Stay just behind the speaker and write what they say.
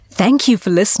Thank you for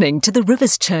listening to the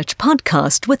Rivers Church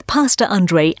podcast with Pastor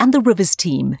Andre and the Rivers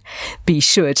team. Be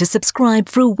sure to subscribe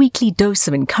for a weekly dose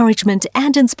of encouragement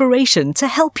and inspiration to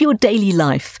help your daily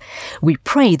life. We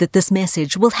pray that this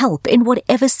message will help in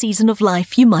whatever season of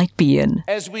life you might be in.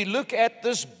 As we look at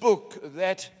this book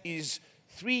that is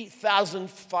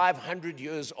 3,500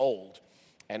 years old,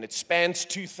 and it spans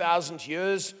 2,000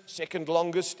 years, second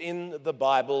longest in the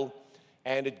Bible,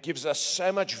 and it gives us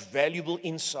so much valuable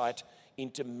insight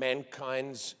into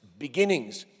mankind's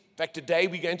beginnings. In fact, today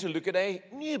we're going to look at a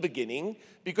new beginning,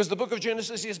 because the book of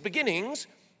Genesis is beginnings,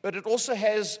 but it also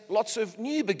has lots of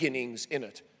new beginnings in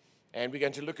it. And we're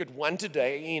going to look at one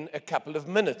today in a couple of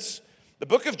minutes. The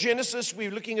book of Genesis,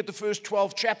 we're looking at the first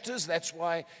 12 chapters. That's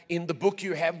why in the book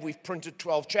we've printed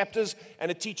 12 chapters, and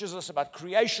it teaches us about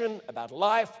creation, about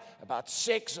life, about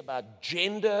sex, about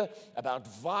gender, about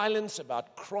violence,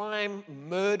 about crime,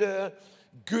 murder,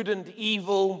 good and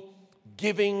evil,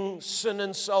 giving, sin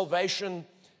and salvation,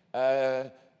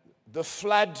 the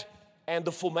flood and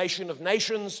the formation of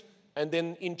nations, and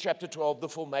then in chapter 12, the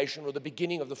formation or the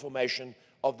beginning of the formation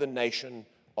of the nation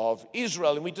of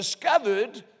Israel. And we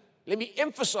discovered, let me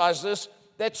emphasize this,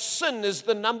 that sin is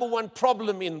the number one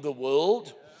problem in the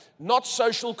world, not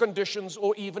social conditions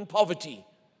or even poverty.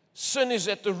 Sin is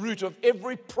at the root of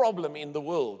every problem in the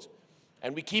world.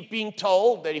 And we keep being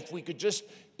told that if we could just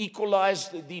equalize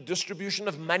the distribution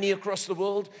of money across the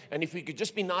world, and if we could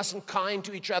just be nice and kind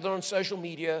to each other on social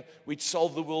media, we'd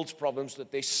solve the world's problems,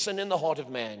 that there's sin in the heart of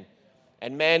man.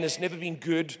 And man has never been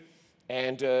good.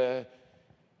 And the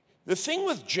thing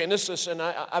with Genesis, and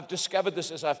I've discovered this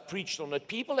as I've preached on it,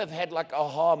 people have had like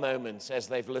aha moments as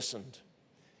they've listened.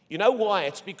 You know why?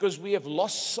 It's because we have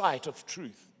lost sight of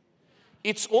truth.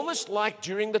 It's almost like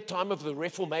during the time of the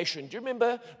Reformation. Do you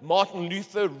remember Martin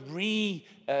Luther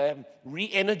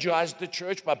re-energized the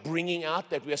church by bringing out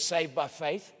that we are saved by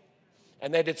faith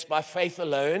and that it's by faith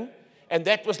alone? And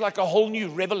that was like a whole new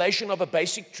revelation of a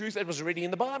basic truth that was already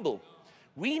in the Bible.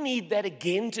 We need that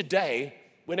again today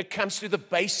when it comes to the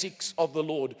basics of the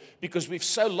Lord, because we've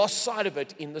so lost sight of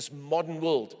it in this modern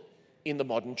world, in the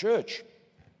modern church.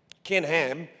 Ken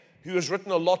Ham, who has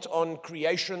written a lot on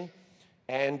creation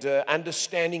and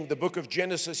understanding the book of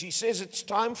Genesis, he says it's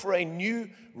time for a new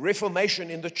reformation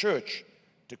in the church,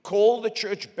 to call the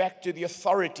church back to the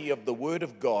authority of the Word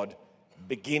of God,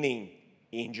 beginning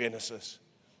in Genesis.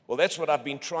 Well, that's what I've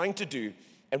been trying to do,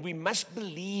 and we must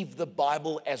believe the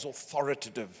Bible as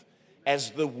authoritative,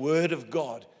 as the Word of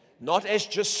God, not as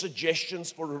just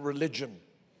suggestions for a religion.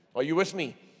 Are you with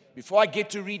me? Before I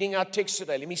get to reading our text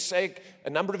today, let me say a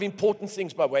number of important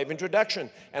things by way of introduction.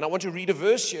 And I want to read a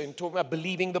verse here and talk about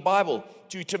believing the Bible,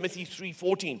 2 Timothy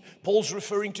 3:14. Paul's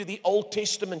referring to the Old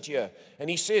Testament here. And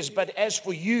he says, but as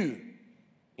for you,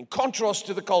 in contrast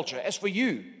to the culture, as for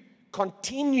you,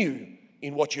 continue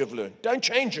in what you have learned. Don't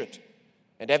change it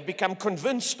and have become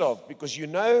convinced of, because you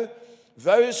know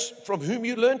those from whom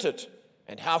you learnt it,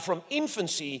 and how from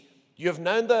infancy you have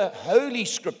known the holy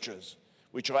scriptures,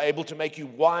 which are able to make you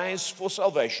wise for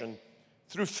salvation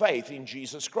through faith in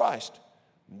Jesus Christ.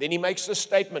 And then he makes the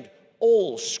statement,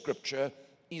 all scripture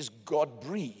is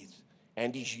God-breathed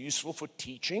and is useful for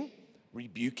teaching,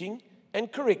 rebuking, and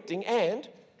correcting, and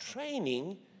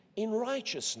training in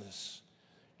righteousness.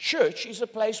 Church is a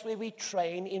place where we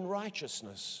train in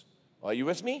righteousness. Are you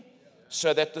with me?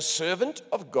 So that the servant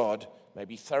of God may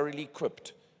be thoroughly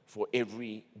equipped for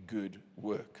every good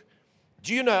work.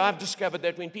 Do you know, I've discovered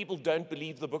that when people don't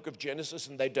believe the book of Genesis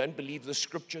and they don't believe the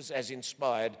scriptures as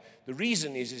inspired, the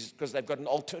reason is because they've got an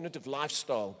alternative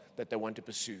lifestyle that they want to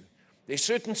pursue. There's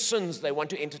certain sins they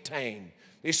want to entertain.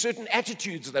 There's certain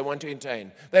attitudes they want to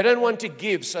entertain. They don't want to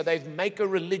give, so they make a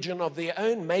religion of their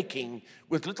own making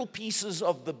with little pieces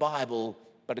of the Bible,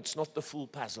 but it's not the full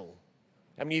puzzle.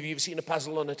 How many of you have seen a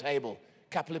puzzle on a table? A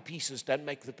couple of pieces don't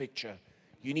make the picture.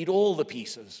 You need all the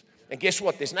pieces. And guess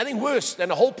what? There's nothing worse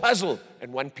than a whole puzzle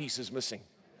and one piece is missing.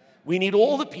 We need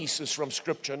all the pieces from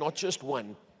Scripture, not just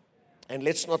one. And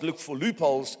let's not look for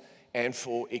loopholes and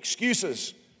for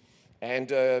excuses. And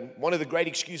one of the great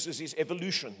excuses is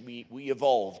evolution. We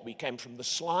evolved. We came from the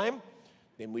slime,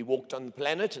 then we walked on the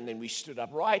planet, and then we stood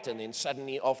upright, and then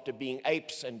suddenly, after being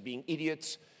apes and being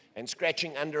idiots and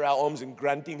scratching under our arms and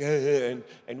grunting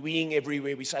and weeing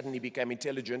everywhere, we suddenly became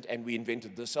intelligent, and we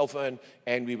invented the cell phone,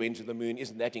 and we went to the moon.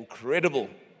 Isn't that incredible?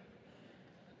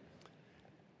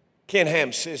 Ken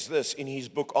Ham says this in his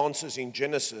book, Answers in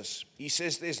Genesis. He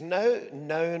says there's no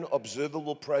known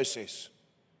observable process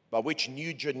by which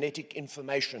new genetic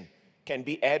information can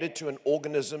be added to an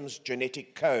organism's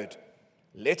genetic code,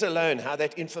 let alone how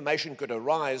that information could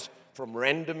arise from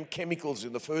random chemicals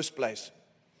in the first place.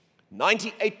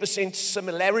 98%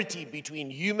 similarity between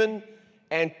human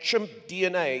and chimp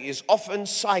DNA is often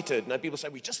cited. Now people say,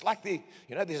 we just like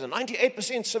there's a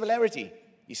 98% similarity.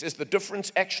 He says the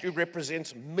difference actually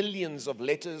represents millions of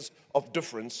letters of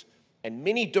difference, and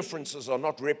many differences are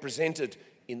not represented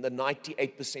in the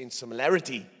 98%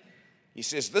 similarity. He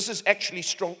says this is actually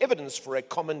strong evidence for a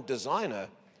common designer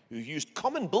who used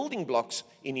common building blocks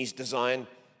in his design,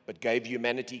 but gave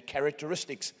humanity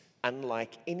characteristics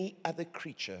unlike any other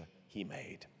creature he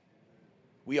made.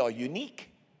 We are unique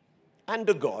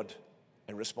under God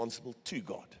and responsible to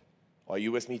God. Are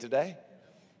you with me today?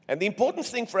 And the important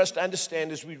thing for us to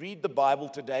understand as we read the Bible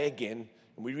today again,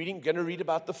 and we're going to read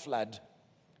about the flood,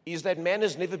 is that man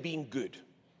has never been good.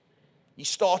 He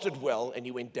started well and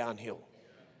he went downhill.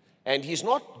 And he's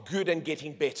not good and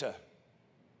getting better.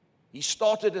 He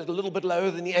started a little bit lower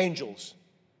than the angels,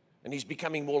 and he's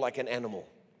becoming more like an animal.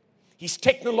 He's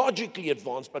technologically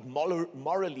advanced, but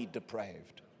morally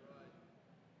depraved.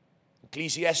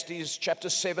 Ecclesiastes chapter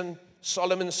 7,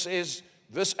 Solomon says,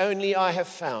 "This only I have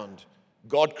found.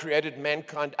 God created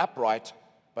mankind upright,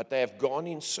 but they have gone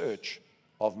in search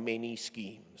of many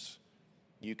schemes."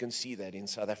 You can see that in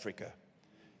South Africa.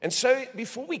 And so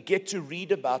before we get to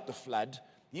read about the flood,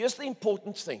 here's the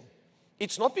important thing.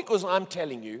 It's not because I'm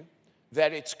telling you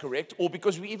that it's correct or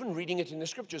because we're even reading it in the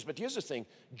scriptures, but here's the thing.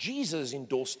 Jesus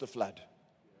endorsed the flood.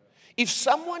 If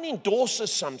someone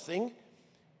endorses something,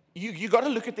 you got to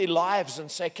look at their lives and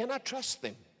say, can I trust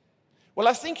them? Well,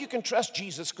 I think you can trust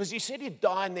Jesus because he said he'd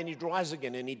die and then he'd rise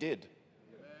again, and he did.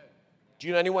 Do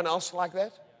you know anyone else like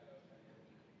that?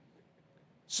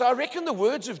 So I reckon the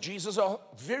words of Jesus are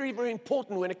very, very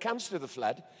important when it comes to the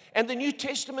flood. And the New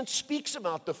Testament speaks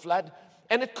about the flood,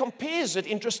 and it compares it,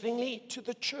 interestingly, to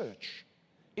the church.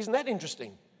 Isn't that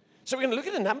interesting? So we're going to look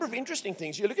at a number of interesting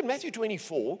things. You look at Matthew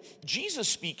 24, Jesus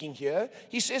speaking here,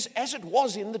 he says, as it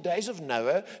was in the days of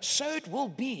Noah, so it will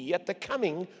be at the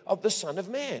coming of the Son of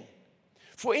Man.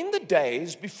 For in the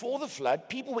days before the flood,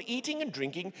 people were eating and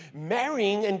drinking,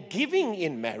 marrying and giving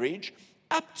in marriage,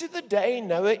 up to the day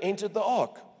Noah entered the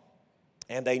ark.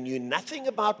 And they knew nothing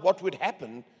about what would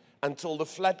happen until the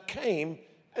flood came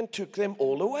and took them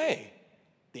all away.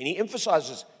 Then he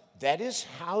emphasizes, that is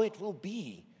how it will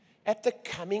be at the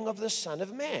coming of the Son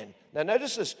of Man. Now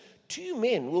notice this, 2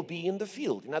 men will be in the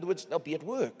field. In other words, they'll be at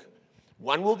work.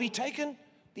 One will be taken,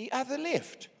 the other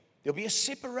left. There'll be a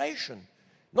separation.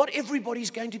 Not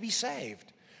everybody's going to be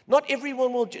saved. Not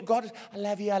everyone will, God, I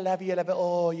love you, I love you, I love you.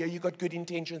 Oh, yeah, you got good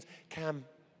intentions. Come.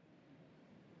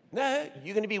 No,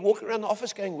 you're going to be walking around the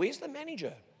office going, where's the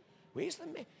manager? Where's the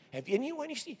man? Have anyone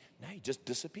you see? No, he just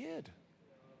disappeared.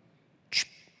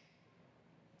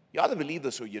 You either believe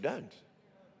this or you don't.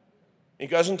 He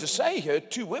goes on to say here,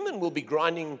 2 women will be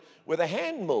grinding with a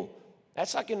hand mill.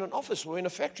 That's like in an office or in a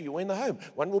factory or in the home.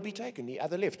 One will be taken, the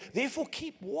other left. Therefore,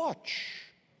 keep watch,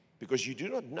 because you do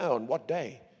not know on what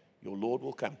day your Lord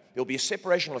will come. There'll be a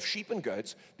separation of sheep and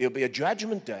goats. There'll be a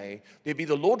judgment day. There'll be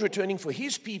the Lord returning for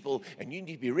his people, and you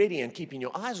need to be ready and keeping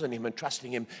your eyes on him and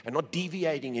trusting him and not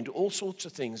deviating into all sorts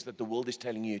of things that the world is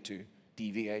telling you to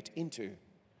deviate into.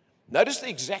 Notice the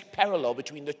exact parallel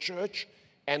between the church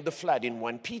and the flood in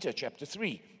 1 Peter chapter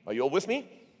 3. Are you all with me?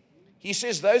 He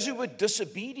says, those who were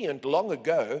disobedient long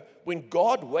ago, when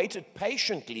God waited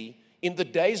patiently in the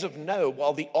days of Noah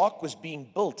while the ark was being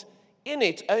built, in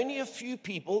it, only a few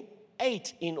people,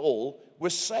 8 in all, were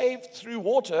saved through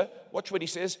water. Watch what he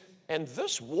says. And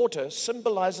this water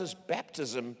symbolizes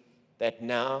baptism that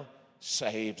now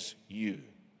saves you.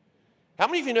 How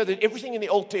many of you know that everything in the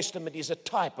Old Testament is a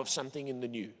type of something in the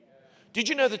New? Did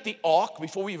you know that the ark,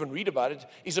 before we even read about it,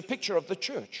 is a picture of the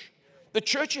church? The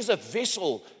church is a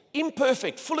vessel,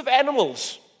 imperfect, full of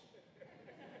animals.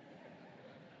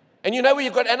 And you know where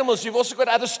you've got animals, you've also got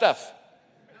other stuff.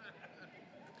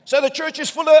 So the church is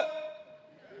full of...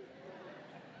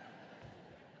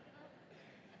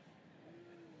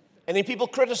 And then people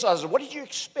criticize it. What did you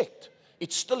expect?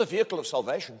 It's still a vehicle of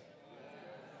salvation.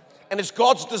 And it's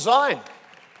God's design.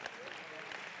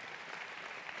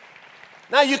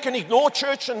 Now you can ignore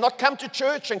church and not come to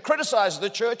church and criticize the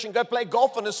church and go play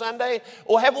golf on a Sunday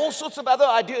or have all sorts of other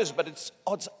ideas, but it's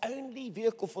God's only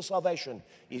vehicle for salvation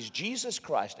is Jesus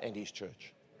Christ and his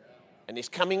church. And there's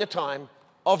coming a time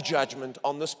of judgment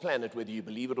on this planet, whether you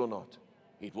believe it or not.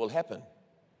 It will happen.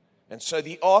 And so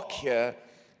the ark here,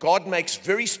 God makes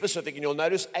very specific, and you'll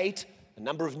notice 8, a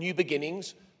number of new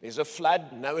beginnings. There's a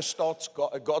flood.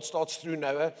 God starts through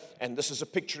Noah, and this is a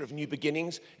picture of new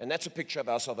beginnings, and that's a picture of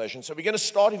our salvation. So we're going to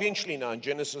start eventually now in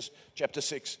Genesis chapter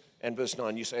 6 and verse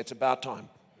 9. You say it's about time.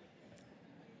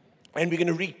 And we're going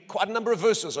to read quite a number of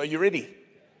verses. Are you ready?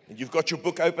 And you've got your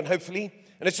book open, hopefully.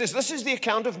 And it says, this is the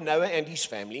account of Noah and his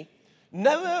family.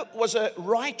 Noah was a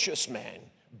righteous man,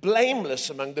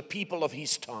 blameless among the people of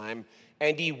his time,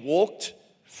 and he walked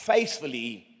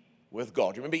faithfully with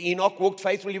God. Remember, Enoch walked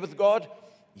faithfully with God?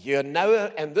 Here,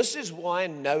 Noah, and this is why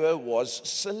Noah was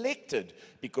selected,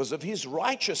 because of his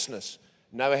righteousness.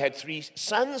 Noah had 3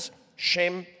 sons,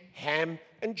 Shem, Ham,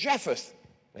 and Japheth.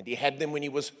 And he had them when he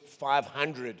was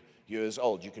 500 years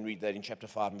old. You can read that in chapter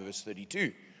 5 and verse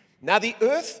 32. Now the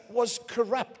earth was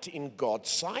corrupt in God's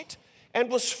sight and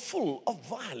was full of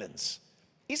violence.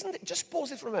 Isn't it? Just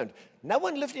pause it for a moment. No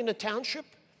one lived in a township.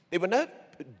 There were no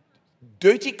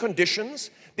dirty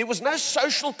conditions. There was no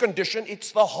social condition.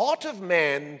 It's the heart of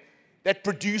man that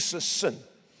produces sin.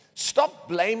 Stop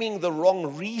blaming the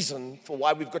wrong reason for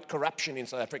why we've got corruption in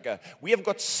South Africa. We have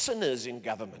got sinners in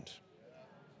government.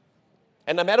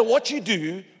 And no matter what you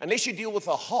do, unless you deal with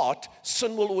the heart,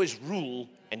 sin will always rule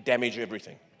and damage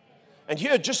everything. And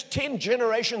here, just 10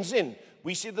 generations in,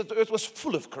 we see that the earth was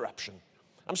full of corruption.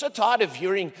 I'm so tired of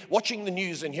watching the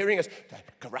news and hearing us,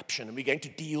 corruption, and we're going to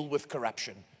deal with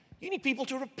corruption. You need people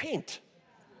to repent.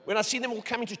 When I see them all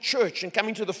coming to church and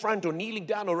coming to the front or kneeling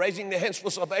down or raising their hands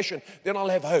for salvation, then I'll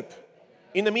have hope.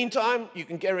 In the meantime, you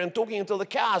can carry on talking until the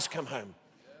cows come home.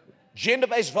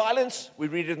 Gender-based violence, we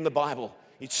read it in the Bible.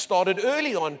 It started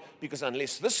early on because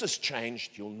unless this is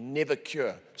changed, you'll never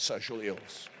cure social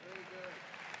ills.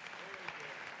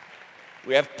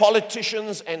 We have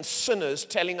politicians and sinners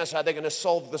telling us how they're going to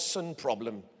solve the sin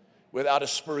problem without a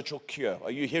spiritual cure. Are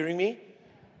you hearing me?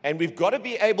 And we've got to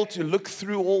be able to look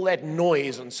through all that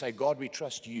noise and say, God, we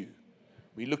trust you.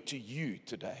 We look to you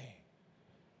today.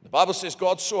 The Bible says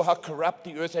God saw how corrupt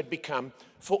the earth had become,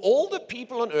 for all the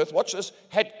people on earth, watch this,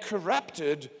 had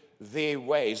corrupted their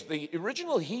ways. The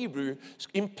original Hebrew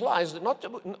implies that not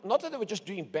that they were just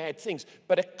doing bad things,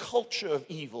 but a culture of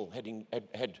evil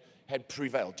had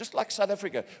prevailed. Just like South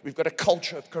Africa, we've got a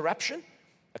culture of corruption,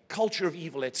 a culture of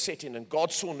evil had set in, and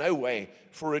God saw no way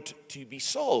for it to be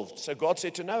solved. So God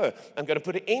said to Noah, I'm going to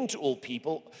put an end to all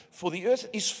people, for the earth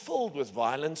is filled with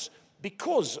violence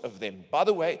because of them. By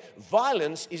the way,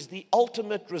 violence is the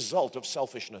ultimate result of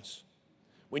selfishness.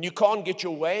 When you can't get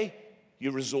your way, you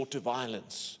resort to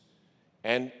violence.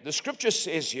 And the scripture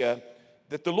says here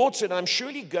that the Lord said, I'm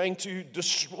surely going to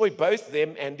destroy both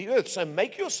them and the earth. So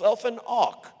make yourself an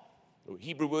ark. The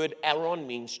Hebrew word aron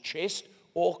means chest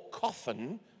or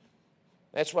coffin.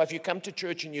 That's why if you come to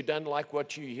church and you don't like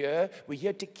what you hear, we're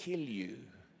here to kill you.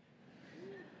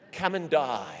 Come and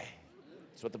die.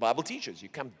 That's what the Bible teaches. You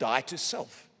come die to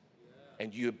self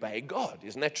and you obey God.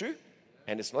 Isn't that true?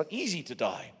 And it's not easy to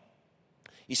die.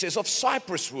 He says of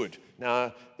cypress wood.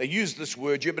 Now, they use this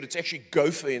word here, but it's actually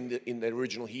gopher in the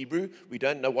original Hebrew. We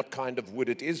don't know what kind of wood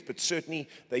it is, but certainly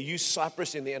they use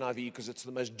cypress in the NIV because it's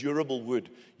the most durable wood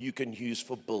you can use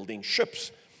for building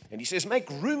ships. And he says, make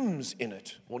rooms in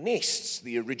it, or nests,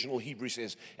 the original Hebrew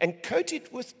says, and coat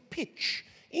it with pitch,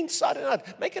 inside and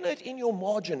out. Make a note in your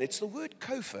margin. It's the word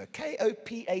kopher,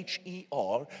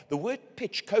 K-O-P-H-E-R. The word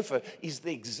pitch, kopher, is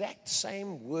the exact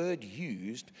same word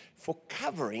used for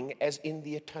covering as in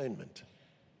the atonement.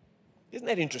 Isn't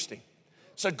that interesting?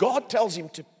 So God tells him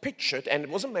to pitch it, and it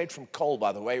wasn't made from coal,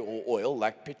 by the way, or oil,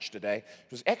 like pitch today.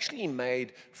 It was actually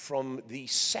made from the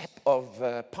sap of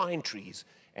pine trees.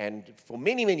 And for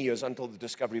many, many years, until the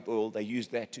discovery of oil, they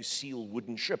used that to seal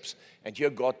wooden ships. And here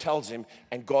God tells him,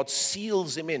 and God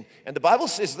seals him in. And the Bible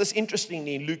says this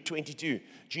interestingly in Luke 22.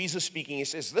 Jesus speaking, he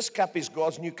says, this cup is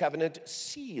God's new covenant,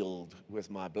 sealed with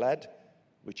my blood,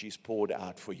 which is poured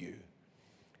out for you.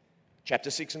 Chapter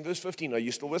 6 and verse 15. Are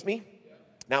you still with me?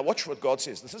 Now watch what God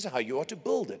says. This is how you are to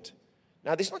build it.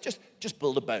 Now, there's not just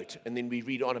build a boat, and then we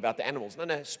read on about the animals.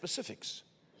 No, specifics.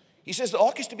 He says the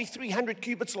ark is to be 300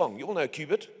 cubits long. You all know a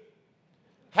cubit.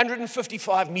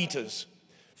 155 meters.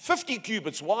 50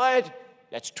 cubits wide,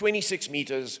 that's 26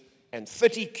 meters. And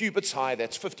 30 cubits high,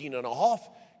 that's 15 and a half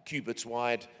cubits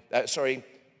wide.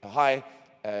 High.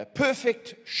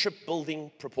 Perfect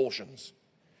shipbuilding proportions.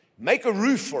 Make a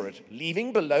roof for it,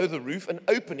 leaving below the roof an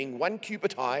opening 1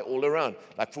 cubit high all around,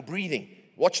 like for breathing.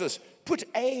 Watch this. Put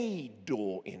a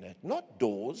door in it. Not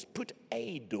doors. Put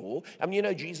a door. I mean, you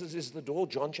know Jesus is the door,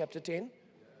 John chapter 10.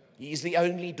 He's the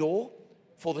only door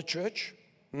for the church.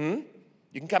 You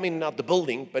can come in and out the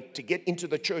building, but to get into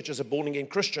the church as a born-again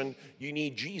Christian, you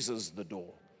need Jesus, the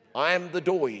door. I am the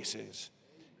door, he says.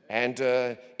 And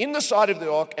in the side of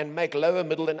the ark, and make lower,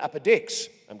 middle, and upper decks.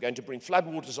 I'm going to bring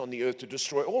floodwaters on the earth to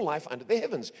destroy all life under the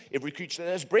heavens. Every creature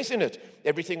that has breath in it,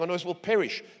 everything on earth will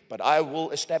perish. But I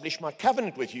will establish my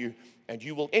covenant with you, and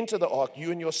you will enter the ark, you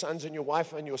and your sons and your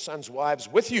wife and your sons' wives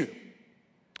with you.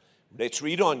 Let's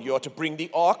read on. You are to bring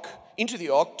into the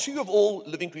ark 2 of all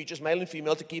living creatures, male and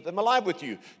female, to keep them alive with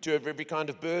you. 2 of every kind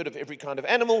of bird, of every kind of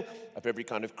animal, of every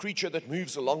kind of creature that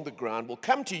moves along the ground will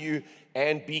come to you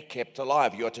and be kept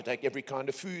alive. You are to take every kind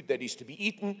of food that is to be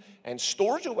eaten and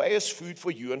store it away as food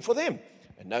for you and for them.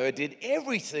 And Noah did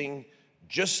everything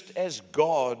just as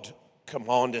God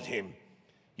commanded him.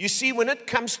 You see, when it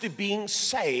comes to being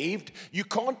saved, you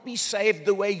can't be saved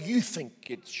the way you think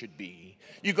it should be.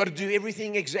 You've got to do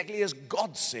everything exactly as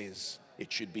God says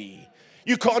it should be.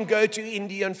 You can't go to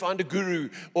India and find a guru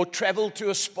or travel to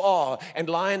a spa and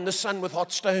lie in the sun with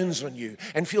hot stones on you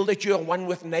and feel that you're one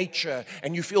with nature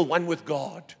and you feel one with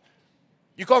God.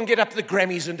 You can't get up to the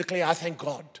Grammys and declare, I thank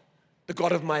God, the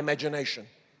God of my imagination.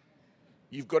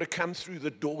 You've got to come through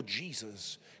the door,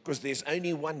 Jesus, because there's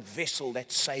only one vessel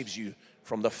that saves you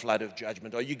from the flood of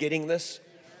judgment. Are you getting this?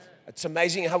 It's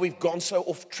amazing how we've gone so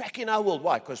off track in our world.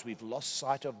 Why? Because we've lost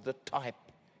sight of the type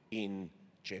in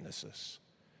Genesis.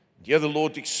 Here the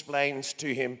Lord explains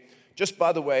to him, just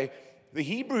by the way, the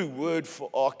Hebrew word for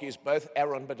ark is both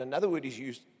Aaron, but another word is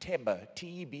used, Tebah,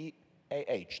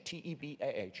 T-E-B-A-H,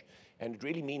 T-E-B-A-H, and it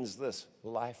really means this,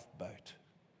 lifeboat.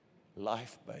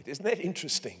 Lifeboat. Isn't that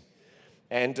interesting?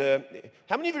 And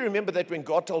how many of you remember that when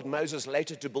God told Moses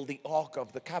later to build the Ark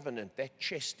of the Covenant, that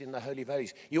chest in the Holy of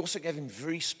Holies, he also gave him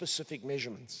very specific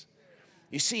measurements.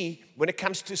 You see, when it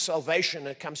comes to salvation,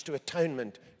 it comes to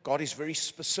atonement, God is very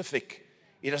specific.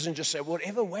 He doesn't just say,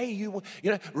 whatever way you want,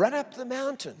 run up the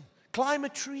mountain, climb a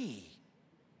tree.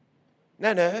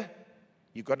 No,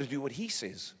 you've got to do what he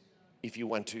says if you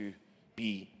want to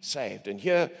be saved. And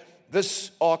here,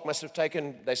 this ark must have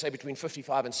taken, they say, between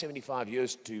 55 and 75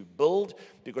 years to build,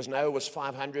 because Noah was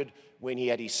 500 when he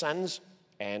had his sons,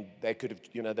 and they could have,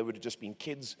 they would have just been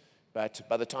kids. But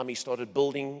by the time he started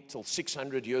building, till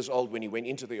 600 years old when he went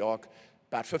into the ark,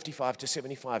 about 55 to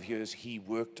 75 years, he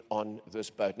worked on this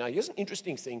boat. Now, here's an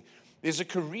interesting thing. There's a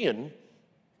Korean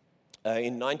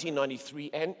in 1993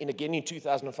 and again in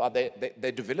 2005,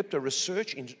 they developed a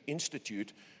research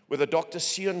institute with a Dr.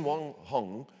 Seon Wong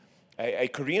Hong, a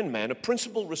Korean man, a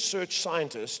principal research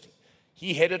scientist.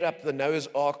 He headed up the Noah's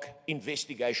Ark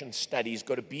investigation studies,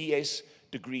 got a BS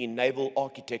degree in naval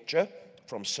architecture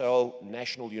from Seoul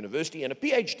National University and a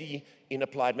PhD in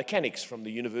applied mechanics from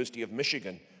the University of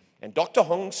Michigan. And Dr.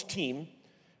 Hong's team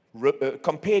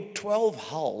compared 12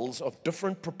 hulls of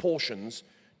different proportions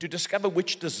to discover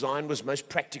which design was most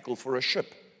practical for a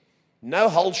ship. No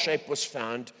hull shape was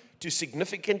found to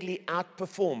significantly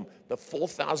outperform the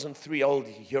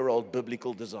 4,003-year-old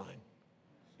biblical design.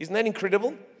 Isn't that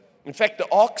incredible? In fact,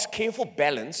 the ark's careful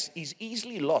balance is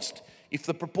easily lost if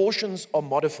the proportions are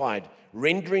modified,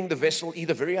 rendering the vessel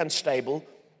either very unstable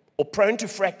or prone to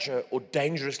fracture or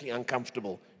dangerously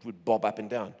uncomfortable. It would bob up and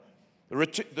down.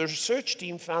 The research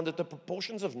team found that the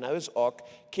proportions of Noah's Ark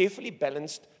carefully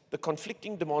balanced the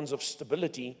conflicting demands of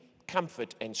stability,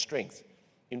 comfort, and strength.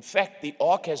 In fact, the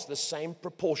Ark has the same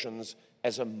proportions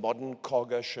as a modern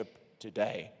cargo ship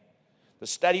today. The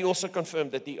study also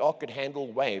confirmed that the Ark could handle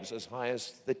waves as high as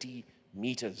 30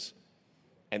 meters.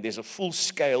 And there's a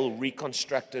full-scale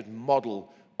reconstructed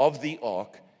model of the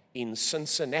Ark in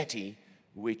Cincinnati,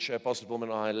 which Apostle Pullman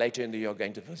and I later in the year are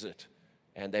going to visit.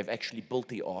 And they've actually built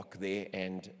the Ark there,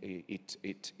 and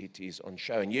it is on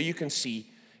show. And here you can see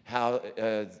how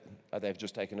they've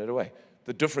just taken it away.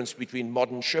 The difference between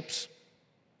modern ships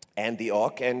and the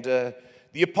Ark. And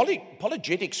the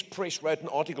Apologetics Press wrote an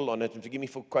article on it, and forgive me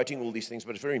for quoting all these things,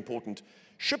 but it's very important.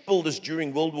 Shipbuilders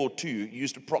during World War II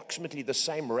used approximately the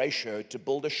same ratio to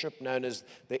build a ship known as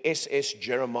the SS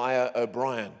Jeremiah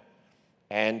O'Brien.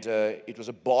 And it was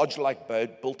a barge-like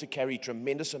boat built to carry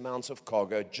tremendous amounts of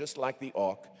cargo, just like the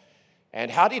Ark.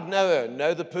 And how did Noah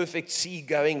know the perfect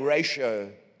sea-going ratio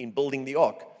in building the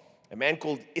Ark? A man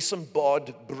called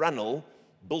Isambard Brunel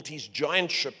built his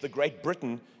giant ship, the Great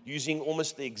Britain, using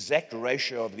almost the exact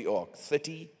ratio of the Ark,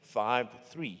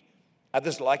 30-5-3.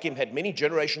 Others like him had many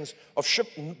generations of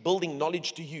shipbuilding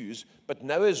knowledge to use, but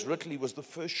Noah's literally was the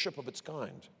first ship of its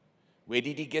kind. Where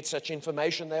did he get such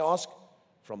information, they ask?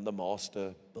 From the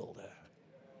master builder.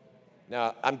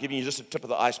 Now, I'm giving you just a tip of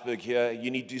the iceberg here. You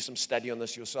need to do some study on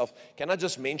this yourself. Can I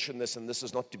just mention this, and this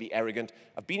is not to be arrogant.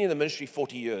 I've been in the ministry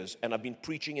 40 years, and I've been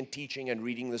preaching and teaching and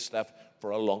reading this stuff for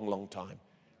a long, long time.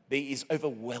 There is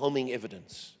overwhelming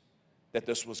evidence that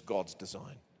this was God's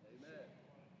design. Amen.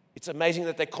 It's amazing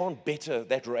that they can't better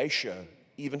that ratio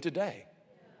even today.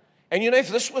 And if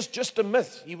this was just a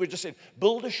myth, he would just say,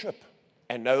 build a ship.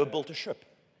 And Noah built a ship.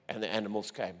 And the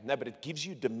animals came. No, but it gives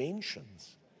you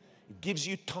dimensions. It gives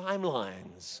you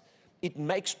timelines. It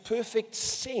makes perfect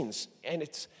sense. And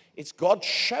it's God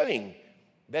showing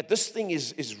that this thing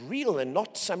is real and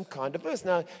not some kind of earth.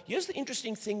 Now, here's the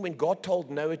interesting thing. When God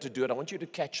told Noah to do it, I want you to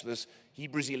catch this,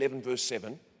 Hebrews 11, verse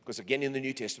 7, because again in the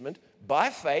New Testament, by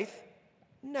faith,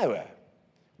 Noah,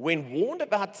 when warned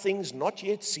about things not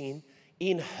yet seen,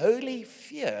 in holy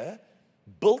fear,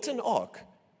 built an ark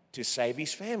to save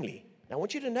his family. Now, I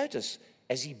want you to notice,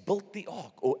 as he built the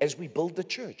ark, or as we build the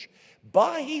church,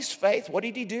 by his faith, what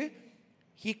did he do?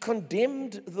 He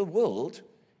condemned the world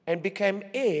and became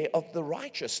heir of the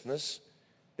righteousness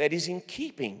that is in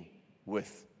keeping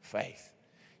with faith.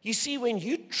 You see, when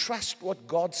you trust what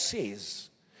God says,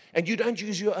 and you don't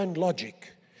use your own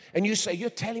logic, and you say, you're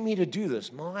telling me to do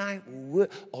this, my word,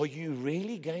 are you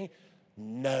really going?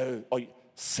 No. Are you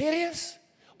serious?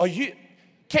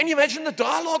 Can you imagine the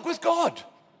dialogue with God?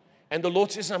 And the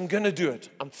Lord says, I'm going to do it.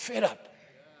 I'm fed up.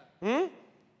 And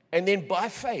then by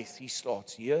faith, he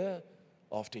starts year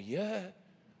after year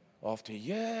after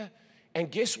year.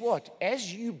 And guess what?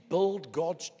 As you build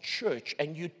God's church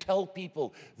and you tell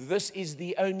people this is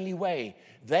the only way,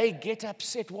 they get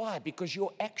upset. Why? Because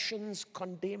your actions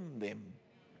condemn them.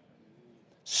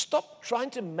 Stop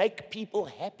trying to make people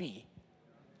happy.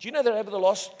 Do you know that over the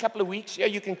last couple of weeks, yeah,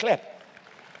 you can clap.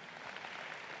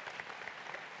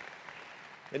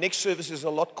 The next service is a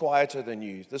lot quieter than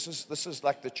you. This is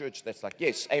like the church that's like,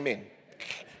 yes, amen.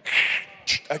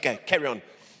 Okay, carry on.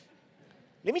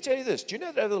 Let me tell you this. Do you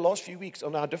know that over the last few weeks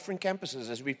on our different campuses,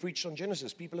 as we preached on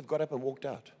Genesis, people have got up and walked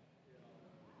out?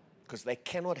 Because they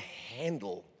cannot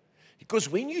handle. Because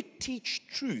when you teach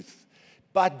truth,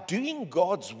 by doing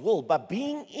God's will, by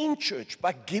being in church,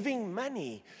 by giving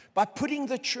money, by putting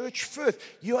the church first,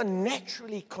 you are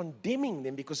naturally condemning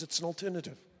them because it's an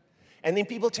alternative. And then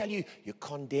people tell you, you're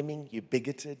condemning, you're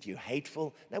bigoted, you're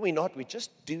hateful. No, we're not. We're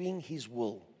just doing His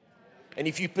will. And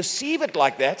if you perceive it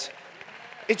like that,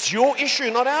 it's your issue,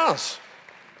 not ours.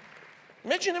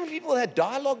 Imagine how many people had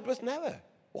dialogued with Noah.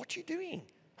 What are you doing?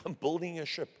 I'm building a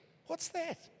ship. What's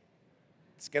that?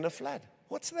 It's going to flood.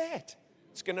 What's that?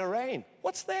 It's going to rain.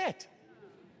 What's that?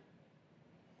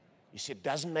 You said,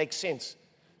 doesn't make sense.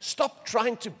 Stop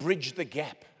trying to bridge the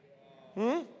gap.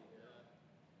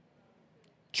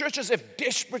 Churches have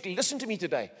desperately, listen to me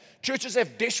today, churches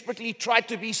have desperately tried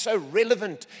to be so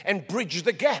relevant and bridge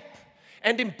the gap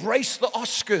and embrace the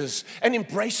Oscars and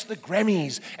embrace the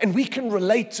Grammys, and we can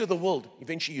relate to the world.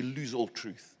 Eventually you lose all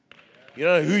truth. You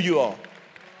don't know who you are.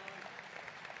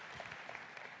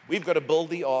 We've got to build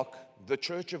the ark, the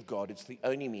church of God. It's the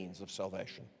only means of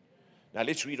salvation. Now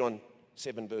let's read on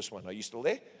 7 verse 1. Are you still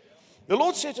there? The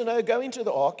Lord said to Noah, go into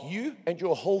the ark, you and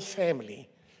your whole family,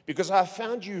 because I have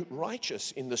found you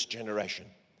righteous in this generation.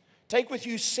 Take with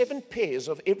you 7 pairs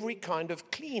of every kind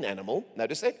of clean animal.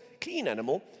 Notice that? Clean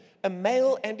animal. A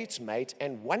male and its mate,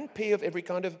 and 1 pair of every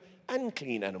kind of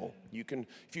unclean animal. You can,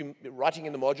 if you're writing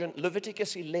in the margin,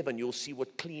 Leviticus 11, you'll see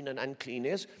what clean and unclean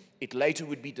is. It later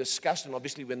would be discussed, and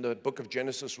obviously when the book of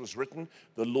Genesis was written,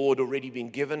 the law had already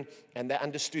been given, and they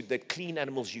understood that clean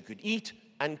animals you could eat,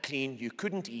 unclean you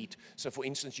couldn't eat. So for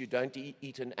instance, you don't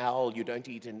eat an owl, you don't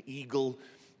eat an eagle,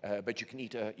 but you can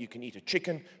eat a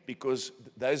chicken, because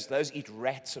those eat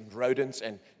rats and rodents,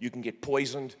 and you can get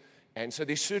poisoned. And so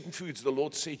there's certain foods the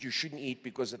Lord said you shouldn't eat,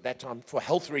 because at that time, for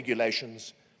health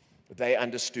regulations, they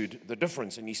understood the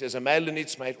difference. And He says, a male and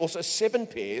its mate, also 7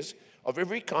 pairs of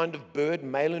every kind of bird,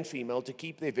 male and female, to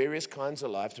keep their various kinds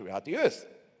alive throughout the earth.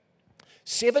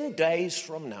 7 days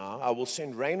from now, I will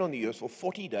send rain on the earth for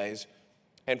 40 days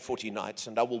and 40 nights,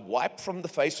 and I will wipe from the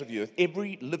face of the earth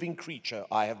every living creature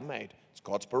I have made. It's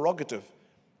God's prerogative.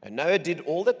 And Noah did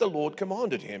all that the Lord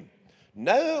commanded him.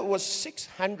 Noah was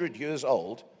 600 years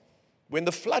old when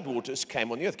the floodwaters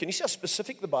came on the earth. Can you see how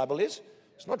specific the Bible is?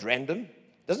 It's not random.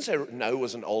 It doesn't say Noah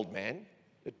was an old man.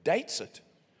 It dates it.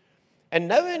 And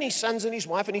Noah and his sons and his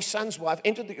wife and his son's wife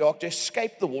entered the ark to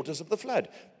escape the waters of the flood.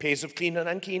 Pairs of clean and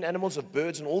unclean animals, of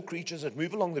birds and all creatures that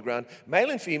move along the ground, male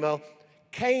and female,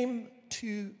 came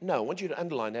to Noah. I want you to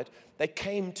underline that. They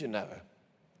came to Noah.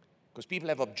 Because people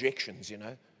have objections, you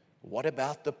know. What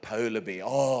about the polar bear?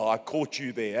 Oh, I caught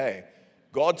you there, eh?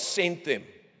 God sent them.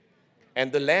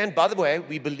 And the land, by the way,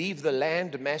 we believe the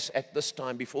land mass at this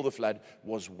time before the flood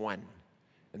was 1.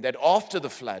 And that after the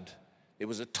flood, there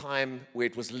was a time where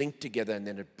it was linked together and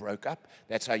then it broke up.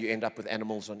 That's how you end up with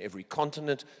animals on every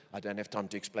continent. I don't have time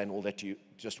to explain all that to you.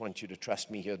 Just want you to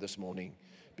trust me here this morning,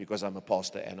 because I'm a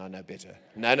pastor and I know better.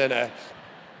 No.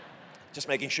 Just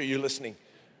making sure you're listening.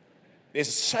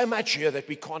 There's so much here that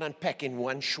we can't unpack in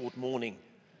one short morning.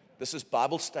 This is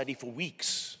Bible study for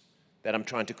weeks that I'm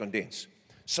trying to condense.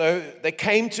 So they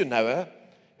came to Noah,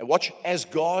 and watch, as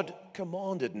God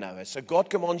commanded Noah. So God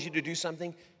commands you to do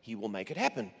something, He will make it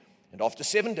happen. And after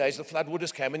 7 days, the flood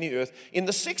waters came on the earth. In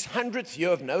the 600th year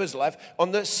of Noah's life,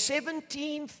 on the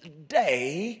 17th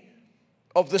day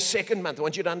of the second month, I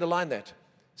want you to underline that.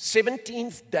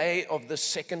 17th day of the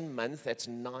second month, that's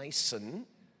Nisan.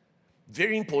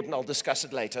 Very important, I'll discuss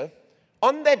it later.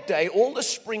 On that day, all the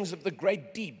springs of the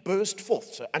great deep burst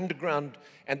forth, so underground,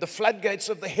 and the floodgates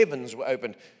of the heavens were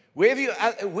opened. Where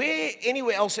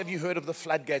anywhere else have you heard of the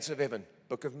floodgates of heaven?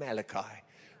 Book of Malachi,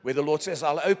 where the Lord says,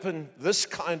 I'll open this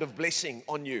kind of blessing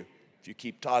on you if you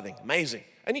keep tithing. Amazing.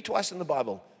 Only twice in the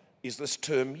Bible is this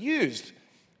term used.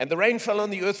 And the rain fell on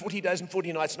the earth 40 days and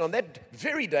 40 nights. And on that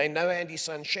very day, Noah and his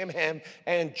son Shem, Ham,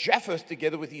 and Japheth,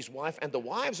 together with his wife and the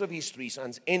wives of his 3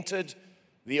 sons, entered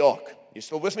the ark. You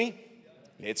still with me?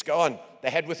 Let's go on. They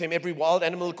had with them every wild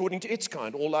animal according to its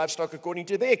kind, all livestock according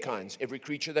to their kinds, every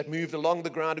creature that moved along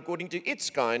the ground according to its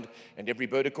kind, and every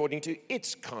bird according to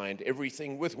its kind,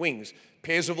 everything with wings.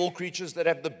 Pairs of all creatures that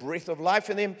have the breath of life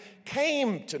in them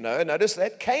came to Noah. Notice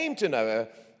that, came to Noah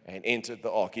and entered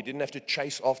the ark. He didn't have to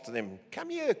chase after them. Come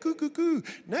here, coo, coo, coo.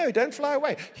 No, don't fly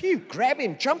away. Hugh, grab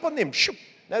him, jump on them. Shoop.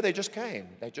 No, they just came.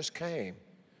 They just came.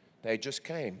 They just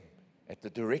came at the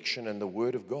direction and the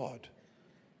word of God.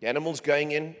 The animals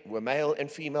going in were male and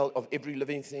female of every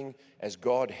living thing as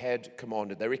God had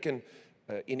commanded. They reckon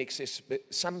in excess,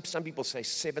 some people say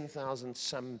 7,000,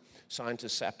 some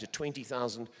scientists say up to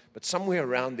 20,000, but somewhere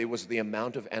around there was the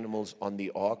amount of animals on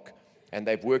the ark, and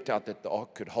they've worked out that the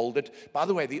ark could hold it. By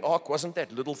the way, the ark wasn't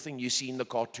that little thing you see in the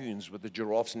cartoons with the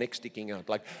giraffe's neck sticking out,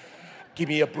 like, give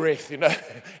me a breath,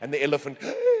 and the elephant,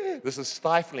 this is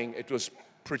stifling. It was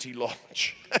pretty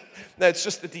large. No, it's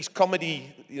just that these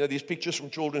comedy, these pictures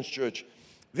from children's church.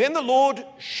 Then the Lord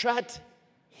shut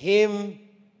him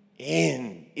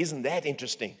in. Isn't that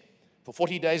interesting? For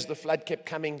 40 days the flood kept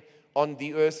coming on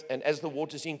the earth, and as the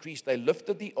waters increased, they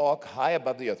lifted the ark high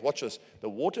above the earth. Watch this. The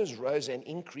waters rose and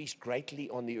increased greatly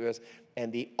on the earth,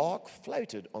 and the ark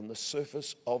floated on the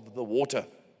surface of the water.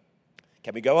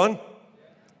 Can we go on?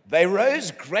 They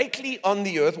rose greatly on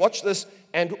the earth, watch this,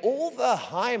 and all the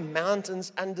high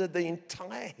mountains under the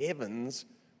entire heavens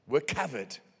were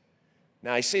covered.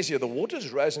 Now he says here, the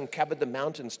waters rose and covered the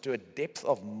mountains to a depth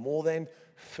of more than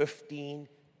 15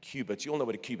 cubits. You all know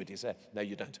what a cubit is, eh? No,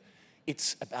 you don't.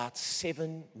 It's about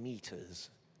 7 meters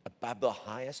above the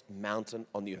highest mountain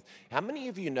on the earth. How many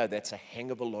of you know that's a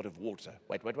hang of a lot of water?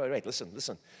 Wait.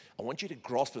 Listen. I want you to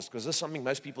grasp this because this is something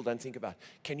most people don't think about.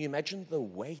 Can you imagine the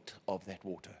weight of that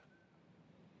water?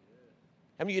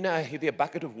 How many of you know how heavy a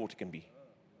bucket of water can be?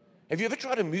 Have you ever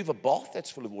tried to move a bath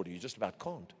that's full of water? You just about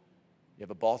can't. You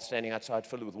have a bath standing outside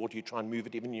filled with water. You try and move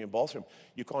it even in your bathroom.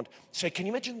 You can't. So can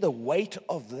you imagine the weight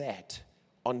of that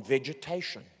on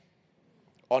vegetation,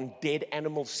 on dead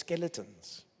animal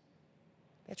skeletons?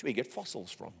 That's where you get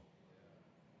fossils from.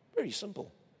 Very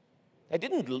simple. They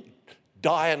didn't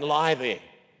die and lie there,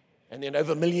 and then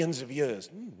over millions of years,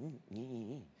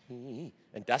 and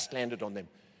dust landed on them.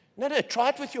 No, try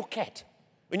it with your cat.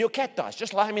 When your cat dies,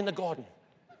 just lie him in the garden,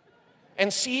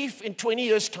 and see if in 20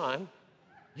 years' time,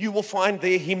 you will find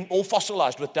him all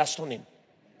fossilized with dust on him.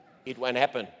 It won't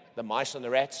happen. The mice and the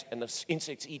rats and the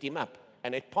insects eat him up,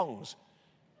 and it pongs.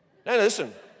 No,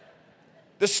 listen.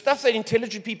 The stuff that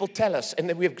intelligent people tell us and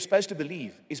that we're supposed to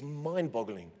believe is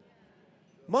mind-boggling.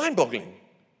 Mind-boggling.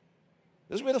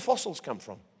 This is where the fossils come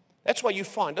from. That's why you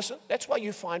find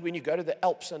when you go to the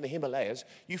Alps and the Himalayas,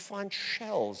 you find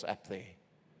shells up there.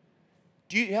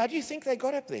 How do you think they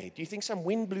got up there? Do you think some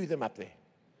wind blew them up there?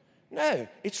 No,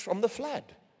 it's from the flood.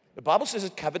 The Bible says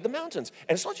it covered the mountains.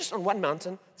 And it's not just on one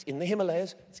mountain. It's in the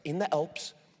Himalayas. It's in the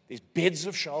Alps. There's beds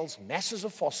of shells, masses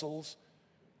of fossils.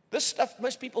 This stuff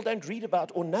most people don't read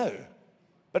about or know,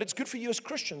 but it's good for you as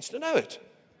Christians to know it.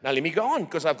 Now let me go on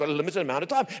because I've got a limited amount of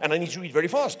time and I need to read very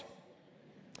fast.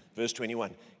 Verse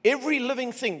 21. Every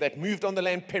living thing that moved on the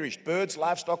land perished, birds,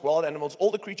 livestock, wild animals, all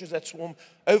the creatures that swarm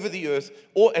over the earth,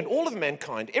 and all of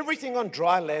mankind, everything on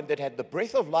dry land that had the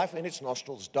breath of life in its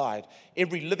nostrils died.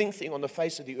 Every living thing on the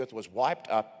face of the earth was wiped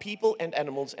out, people and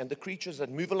animals and the creatures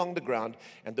that move along the ground,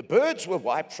 and the birds were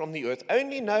wiped from the earth.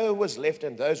 Only Noah was left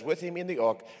and those with him in the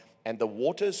ark, and the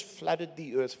waters flooded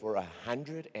the earth for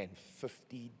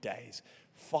 150 days.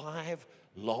 5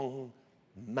 long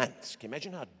months. Can you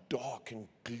imagine how dark and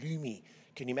gloomy?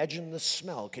 Can you imagine the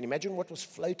smell? Can you imagine what was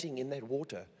floating in that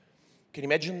water? Can you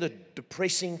imagine the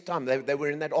depressing time? They were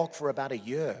in that ark for about a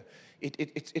year.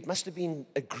 It must have been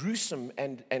a gruesome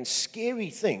and scary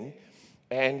thing.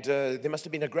 And there must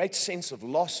have been a great sense of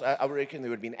loss. I reckon there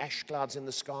would have been ash clouds in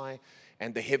the sky.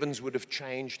 and the heavens would have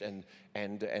changed,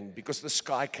 and because the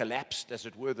sky collapsed, as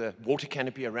it were, the water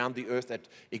canopy around the earth that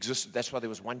existed, that's why there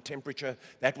was one temperature,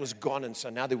 that was gone, and so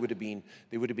now there would have been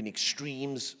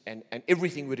extremes, and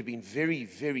everything would have been very,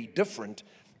 very different.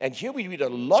 And here we read a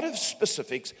lot of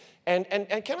specifics, and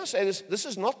can I say this? This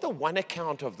is not the one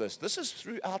account of this. This is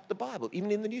throughout the Bible,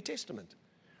 even in the New Testament.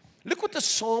 Look what the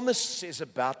psalmist says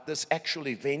about this actual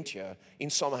event here in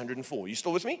Psalm 104. You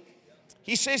still with me?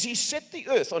 He says, he set the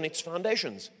earth on its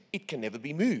foundations. It can never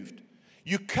be moved.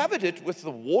 You covered it with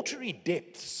the watery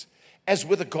depths as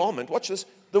with a garment. Watch this.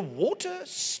 The water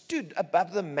stood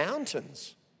above the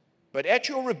mountains, but at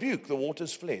your rebuke, the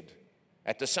waters fled.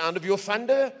 At the sound of your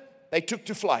thunder, they took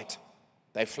to flight.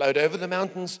 They flowed over the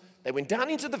mountains. They went down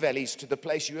into the valleys to the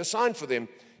place you assigned for them.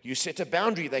 You set a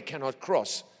boundary they cannot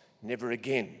cross. Never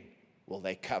again will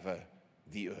they cover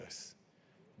the earth.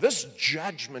 This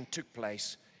judgment took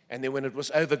place, and then when it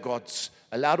was over, God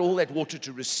allowed all that water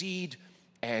to recede,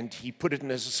 and he put it in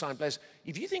his assigned place.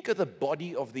 If you think of the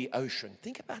body of the ocean,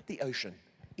 think about the ocean.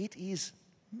 It is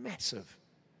massive.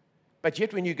 But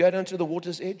yet when you go down to the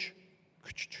water's edge,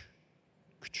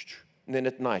 and then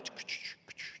at night,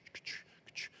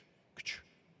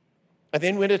 and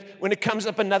then when it comes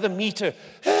up another meter,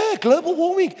 global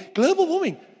warming.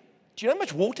 Do you know how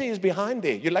much water is behind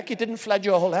there? You're lucky it didn't flood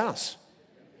your whole house.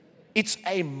 It's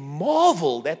a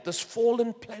marvel that this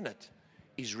fallen planet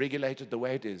is regulated the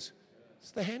way it is.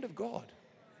 It's the hand of God.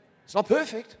 It's not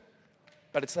perfect,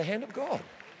 but it's the hand of God.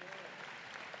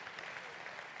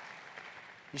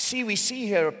 You see, we see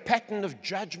here a pattern of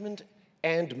judgment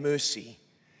and mercy.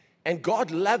 And God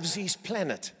loves his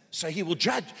planet, so he will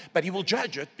judge, but he will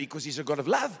judge it because he's a God of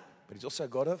love, but he's also a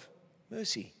God of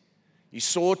mercy. You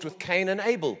saw it with Cain and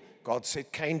Abel. God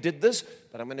said, Cain did this,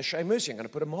 but I'm going to show mercy. I'm going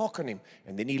to put a mark on him.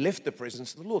 And then he left the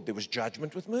presence of the Lord. There was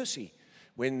judgment with mercy.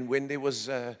 When there was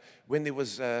a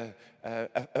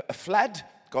flood,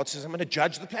 God says, I'm going to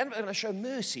judge the planet, but I'm going to show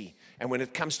mercy. And when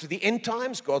it comes to the end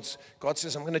times, God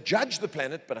says, I'm going to judge the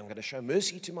planet, but I'm going to show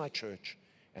mercy to my church.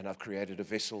 And I've created a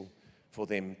vessel for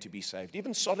them to be saved.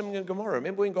 Even Sodom and Gomorrah,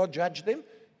 remember when God judged them?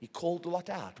 He called Lot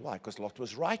out. Why? Because Lot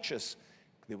was righteous.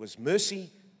 There was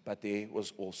mercy, but there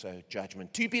was also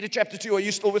judgment. 2 Peter chapter 2, are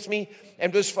you still with me?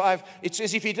 And verse 5, it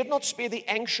says, if he did not spare the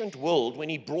ancient world when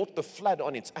he brought the flood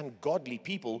on its ungodly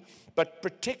people, but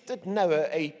protected Noah,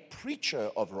 a preacher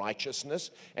of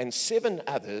righteousness, and 7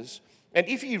 others, and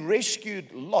if he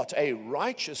rescued Lot, a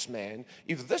righteous man,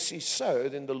 if this is so,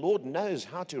 then the Lord knows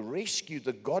how to rescue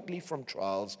the godly from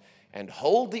trials and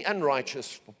hold the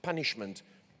unrighteous for punishment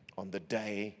on the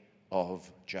day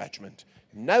of judgment.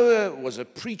 Noah was a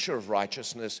preacher of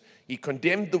righteousness. He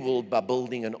condemned the world by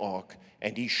building an ark,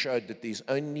 and he showed that there's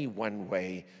only one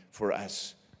way for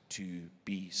us to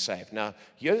be saved. Now,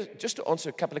 here, just to answer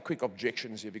a couple of quick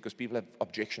objections here, because people have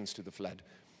objections to the flood.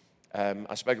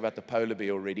 I spoke about the polar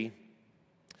bear already.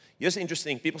 Here's the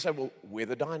interesting thing. People say, well, where are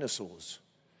the dinosaurs?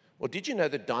 Well, did you know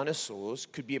that dinosaurs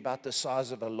could be about the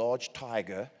size of a large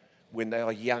tiger when they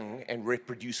are young and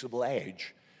reproducible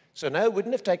age? So Noah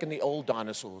wouldn't have taken the old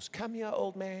dinosaurs. Come here,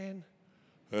 old man.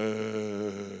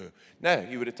 No,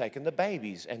 he would have taken the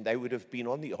babies, and they would have been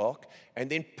on the ark. And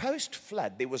then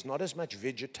post-flood, there was not as much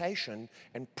vegetation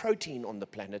and protein on the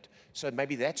planet, so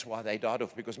maybe that's why they died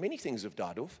off, because many things have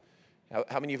died off.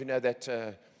 How many of you know that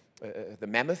the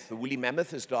mammoth, the woolly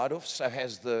mammoth, has died off? So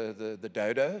has the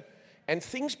dodo. And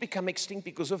things become extinct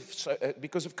because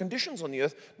of conditions on the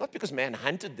earth, not because man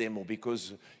hunted them or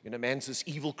because man's this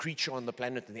evil creature on the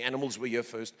planet and the animals were here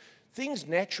first. Things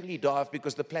naturally die off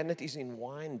because the planet is in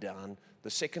wind down.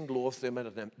 The second law of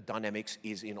thermodynamics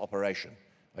is in operation.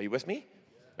 Are you with me?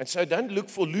 And so don't look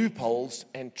for loopholes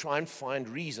and try and find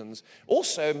reasons.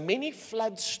 Also, many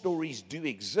flood stories do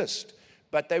exist,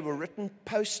 but they were written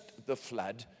post the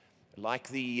flood, like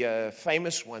the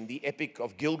famous one, the Epic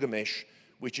of Gilgamesh,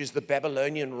 which is the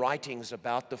Babylonian writings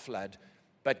about the flood.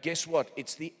 But guess what?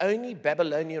 It's the only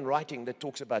Babylonian writing that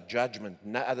talks about judgment.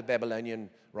 No other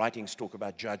Babylonian writings talk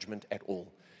about judgment at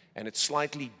all. And it's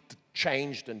slightly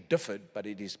changed and differed, but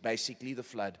it is basically the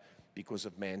flood because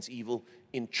of man's evil.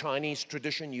 In Chinese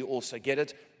tradition, you also get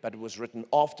it, but it was written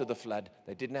after the flood.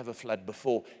 They didn't have a flood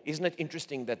before. Isn't it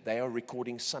interesting that they are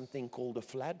recording something called a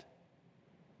flood?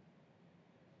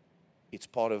 It's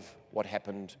part of what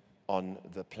happened on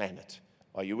the planet.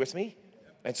 Are you with me?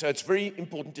 And so it's very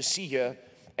important to see here.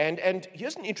 And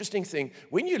here's an interesting thing.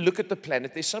 When you look at the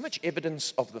planet, there's so much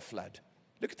evidence of the flood.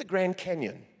 Look at the Grand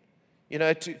Canyon.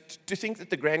 To think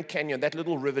that the Grand Canyon, that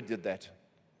little river did that.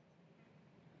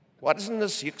 Why doesn't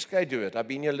this Hixkay do it? I've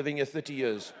been here living here 30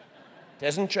 years. It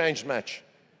hasn't changed much.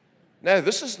 No,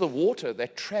 this is the water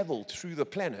that traveled through the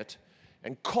planet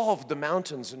and carved the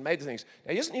mountains and made the things.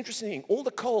 Now, here's an interesting thing. All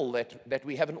the coal that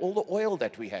we have and all the oil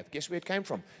that we have, guess where it came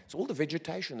from? It's all the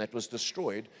vegetation that was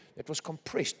destroyed, that was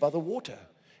compressed by the water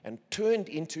and turned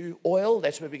into oil.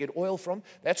 That's where we get oil from.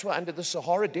 That's why under the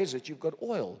Sahara Desert, you've got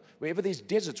oil. Wherever there's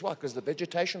deserts, why? Because the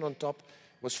vegetation on top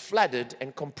was flooded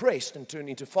and compressed and turned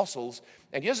into fossils.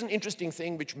 And here's an interesting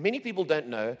thing, which many people don't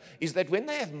know, is that when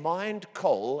they have mined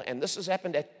coal, and this has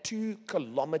happened at 2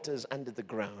 kilometers under the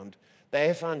ground, they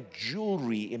have found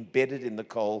jewelry embedded in the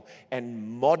coal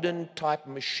and modern type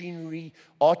machinery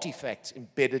artifacts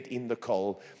embedded in the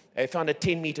coal. They found a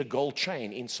 10-meter gold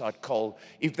chain inside coal.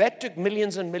 If that took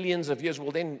millions and millions of years,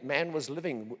 well, then man was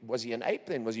living. Was he an ape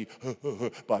then? Was he,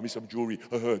 buy me some jewelry,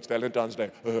 it's Valentine's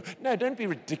Day. No, don't be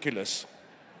ridiculous.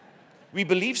 We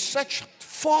believe such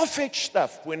far-fetched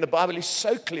stuff when the Bible is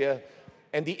so clear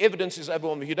and the evidence is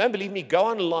overwhelming. If you don't believe me, go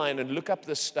online and look up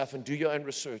this stuff and do your own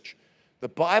research. The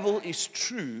Bible is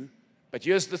true, but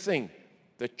here's the thing.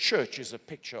 The church is a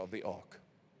picture of the ark.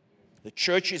 The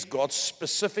church is God's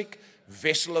specific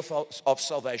vessel of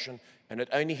salvation, and it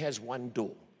only has one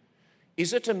door.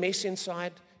 Is it a mess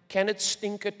inside? Can it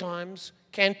stink at times?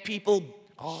 Can people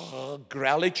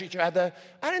growl at each other?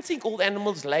 I don't think all the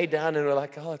animals lay down and are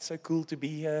like, oh, it's so cool to be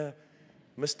here,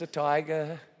 Mr.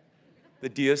 Tiger. The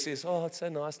deer says, oh, it's so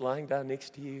nice lying down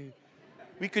next to you.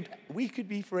 We could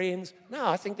be friends. No,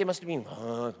 I think there must have been,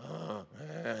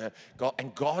 God,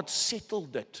 and God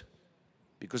settled it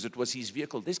because it was his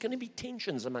vehicle. There's going to be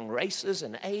tensions among races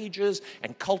and ages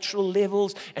and cultural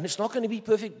levels, and it's not going to be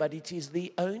perfect, but it is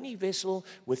the only vessel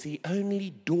with the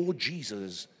only door,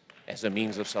 Jesus, as a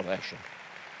means of salvation.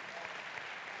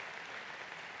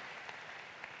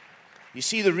 You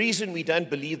see, the reason we don't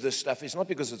believe this stuff is not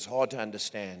because it's hard to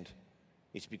understand.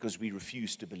 It's because we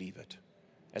refuse to believe it.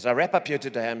 As I wrap up here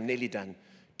today, I'm nearly done.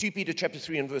 2 Peter chapter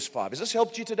 3 and verse 5. Has this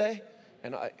helped you today?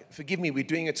 And forgive me, we're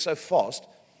doing it so fast.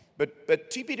 But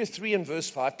 2 Peter 3 and verse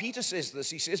 5, Peter says this.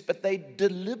 He says, but they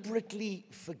deliberately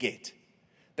forget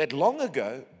that long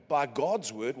ago, by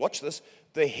God's word, watch this,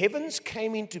 the heavens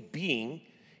came into being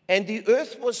and the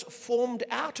earth was formed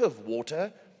out of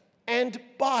water and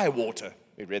by water.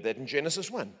 We read that in Genesis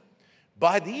 1.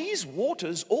 By these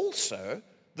waters also,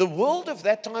 the world of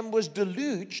that time was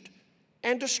deluged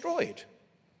and destroyed.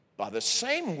 By the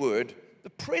same word,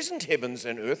 the present heavens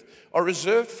and earth are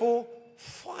reserved for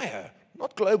fire,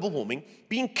 not global warming,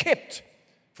 being kept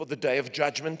for the day of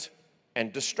judgment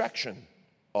and destruction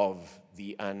of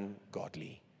the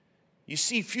ungodly. You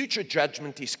see, future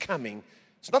judgment is coming.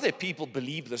 It's not that people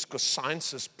believe this because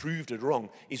science has proved it wrong,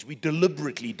 is we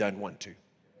deliberately don't want to.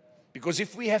 Because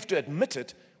if we have to admit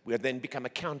it, we'll then become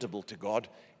accountable to God,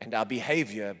 and our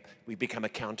behavior, we become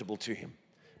accountable to him.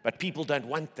 But people don't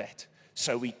want that.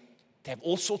 So we have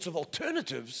all sorts of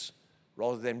alternatives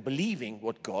rather than believing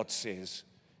what God says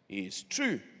is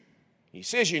true. He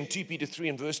says here in 2 Peter 3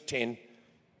 and verse 10,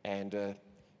 and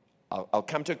I'll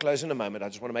come to a close in a moment. I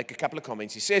just want to make a couple of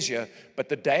comments. He says here, but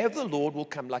the day of the Lord will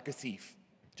come like a thief,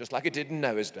 just like it did in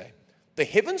Noah's day. The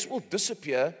heavens will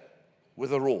disappear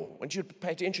with a roar. I want you to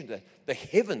pay attention to that. The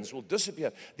heavens will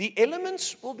disappear. The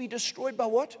elements will be destroyed by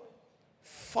what?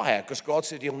 Fire, because God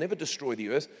said he'll never destroy the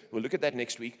earth. We'll look at that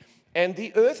next week. And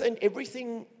the earth and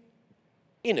everything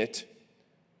in it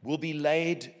will be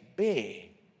laid bare.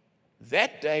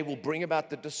 That day will bring about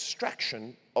the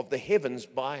destruction of the heavens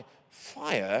by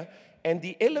fire, and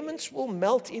the elements will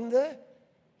melt in the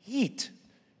heat.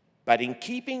 But in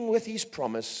keeping with his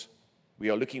promise, we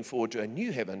are looking forward to a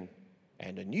new heaven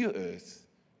and a new earth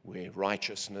where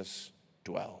righteousness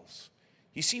dwells.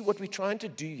 You see, what we're trying to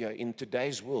do here in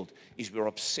today's world is we're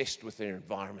obsessed with the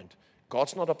environment.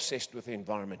 God's not obsessed with the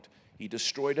environment. He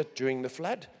destroyed it during the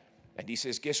flood, and he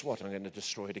says, guess what? I'm going to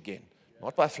destroy it again.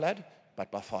 Not by flood,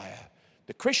 but by fire.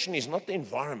 The question is not the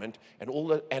environment and all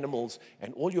the animals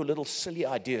and all your little silly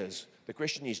ideas. The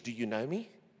question is, do you know me?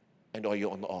 And are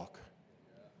you on the ark?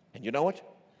 And you know what?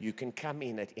 You can come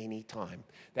in at any time.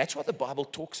 That's what the Bible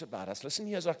talks about us. Listen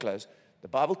here as I close. The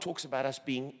Bible talks about us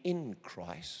being in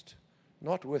Christ,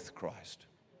 not with Christ.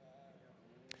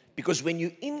 Because when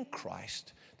you're in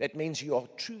Christ, that means you are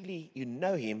truly, you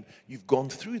know him, you've gone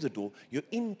through the door, you're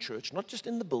in church, not just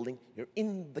in the building, you're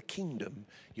in the kingdom,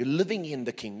 you're living in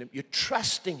the kingdom, you're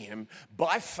trusting him.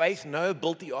 By faith, Noah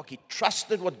built the ark, he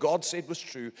trusted what God said was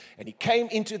true, and he came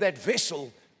into that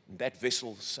vessel, and that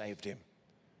vessel saved him.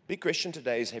 Big question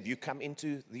today is, have you come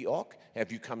into the ark?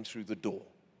 Have you come through the door?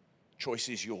 Choice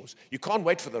is yours. You can't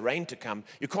wait for the rain to come.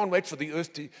 You can't wait for the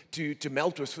earth to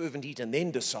melt with fervent heat and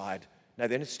then decide. No,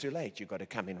 then it's too late. You've got to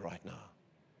come in right now.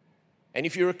 And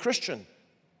if you're a Christian,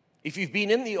 if you've been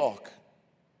in the ark,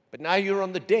 but now you're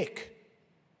on the deck,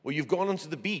 or you've gone onto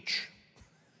the beach,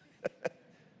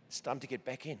 It's time to get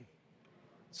back in.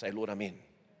 Say, Lord, I'm in.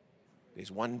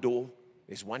 There's one door.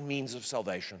 There's one means of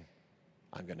salvation.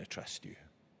 I'm going to trust you.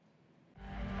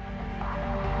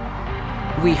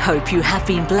 We hope you have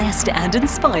been blessed and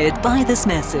inspired by this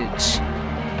message.